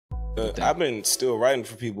I've been still writing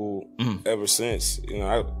for people ever since. You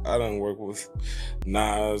know, I done work with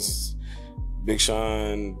Nas, Big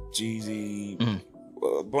Sean, Jeezy,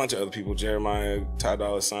 a bunch of other people, Jeremiah, Ty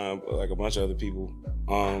Dolla $ign, like a bunch of other people.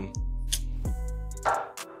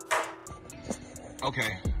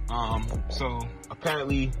 Okay, so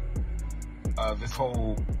apparently this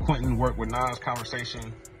whole Quentin work with Nas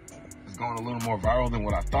conversation is going a little more viral than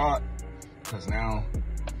what I thought, because now,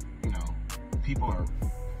 you know, people are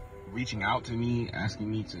reaching out to me, asking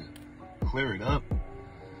me to clear it up.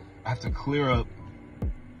 I have to clear up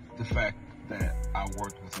the fact that I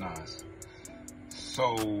worked with Nas.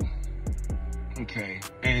 So, okay.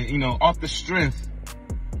 And, you know, off the strength,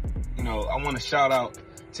 you know, I want to shout out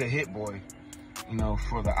to Hit Boy, you know,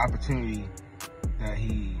 for the opportunity that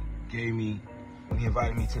he gave me when he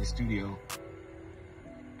invited me to the studio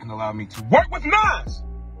and allowed me to work with Nas.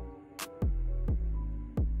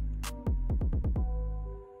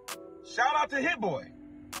 Shout out to Hit Boy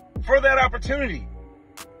for that opportunity.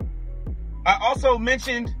 I also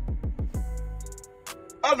mentioned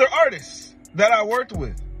other artists that I worked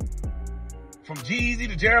with. From Jeezy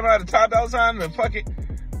to Jeremiah to Ty Dolla $ign to fucking...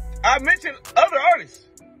 I mentioned other artists.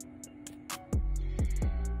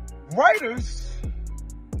 Writers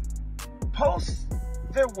post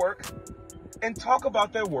their work and talk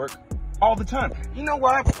about their work all the time. You know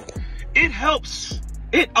why? It helps.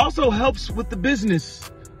 It also helps with the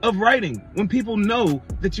business of writing. When people know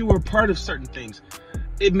that you are part of certain things,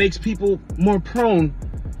 it makes people more prone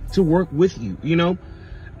to work with you, you know?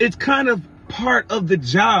 It's kind of part of the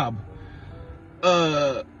job,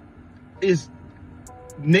 is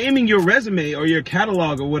naming your resume or your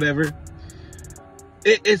catalog or whatever.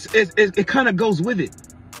 It kind of goes with it,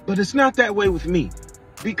 but it's not that way with me,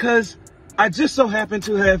 because I just so happen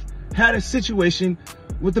to have had a situation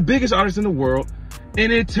with the biggest artist in the world,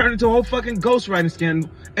 and it turned into a whole fucking ghostwriting scandal.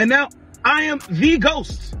 And now I am the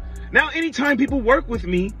ghost. Now, anytime people work with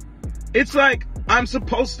me, it's like I'm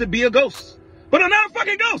supposed to be a ghost. But I'm not a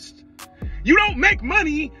fucking ghost. You don't make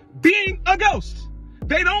money being a ghost.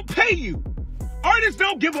 They don't pay you. Artists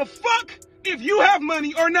don't give a fuck if you have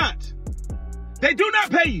money or not. They do not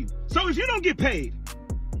pay you. So if you don't get paid,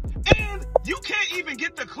 and you can't even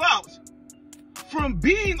get the clout from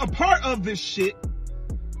being a part of this shit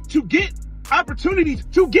to get opportunities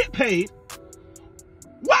to get paid,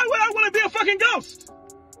 why would I want to be a fucking ghost?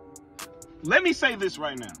 Let me say this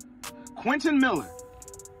right now. Quentin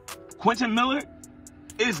Miller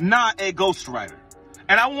is not a ghostwriter.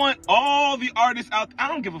 And I want all the artists out. I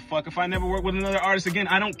don't give a fuck if I never work with another artist again.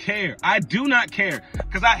 I don't care. I do not care,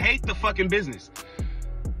 because I hate the fucking business.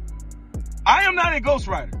 I am not a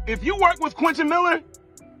ghostwriter. If you work with Quentin Miller,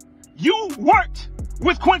 you worked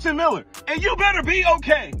with Quentin Miller. And you better be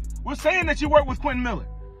okay with saying that you work with Quentin Miller.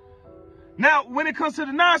 Now, when it comes to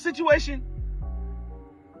the Nas situation,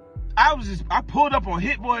 I pulled up on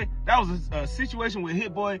Hit Boy. That was a situation with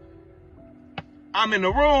Hit Boy. I'm in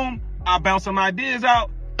the room. I bounce some ideas out.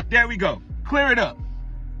 There we go. Clear it up.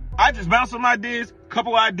 I just bounced some ideas.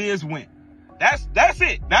 Couple ideas went. That's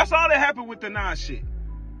it. That's all that happened with the Nas shit.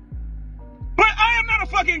 But I am not a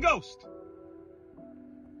fucking ghost.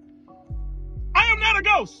 I am not a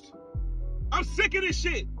ghost. I'm sick of this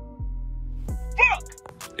shit.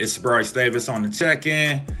 Fuck. It's Bryce Davis on the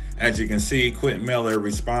check-in. As you can see, Quentin Miller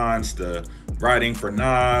responds to writing for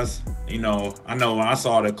Nas. You know when I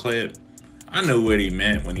saw the clip, I knew what he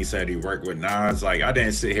meant when he said he worked with Nas. Like, I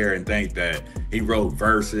didn't sit here and think that he wrote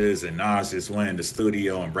verses and Nas just went in the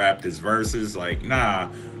studio and rapped his verses. Like,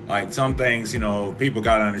 nah. Like, some things, you know, people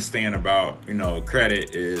got to understand about, you know,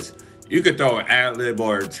 credit is you could throw an ad-lib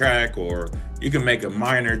or a track, or you can make a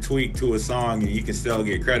minor tweak to a song and you can still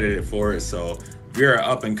get credited for it. So if you're an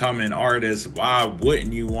up-and-coming artist, why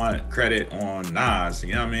wouldn't you want credit on Nas?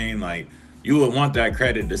 You know what I mean? Like, you would want that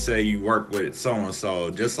credit to say you work with so-and-so.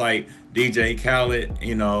 Just like DJ Khaled,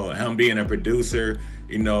 you know, him being a producer,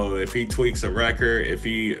 you know, if he tweaks a record, if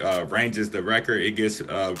he arranges the record, it gets,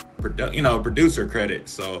 producer credit.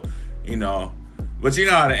 So, you know, but you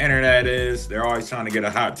know how the internet is. They're always trying to get a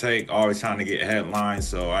hot take, always trying to get headlines.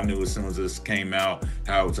 So I knew as soon as this came out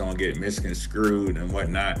how it was going to get misconstrued and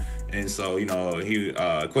whatnot. And so, you know,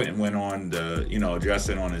 Quentin went on to, you know, address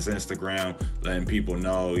it on his Instagram, letting people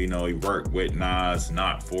know, you know, he worked with Nas,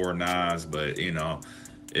 not for Nas, but, you know,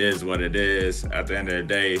 it is what it is. At the end of the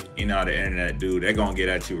day, you know how the internet do, they're going to get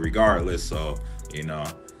at you regardless. So, you know,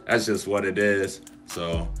 that's just what it is.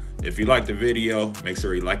 So if you like the video, make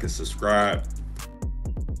sure you like and subscribe.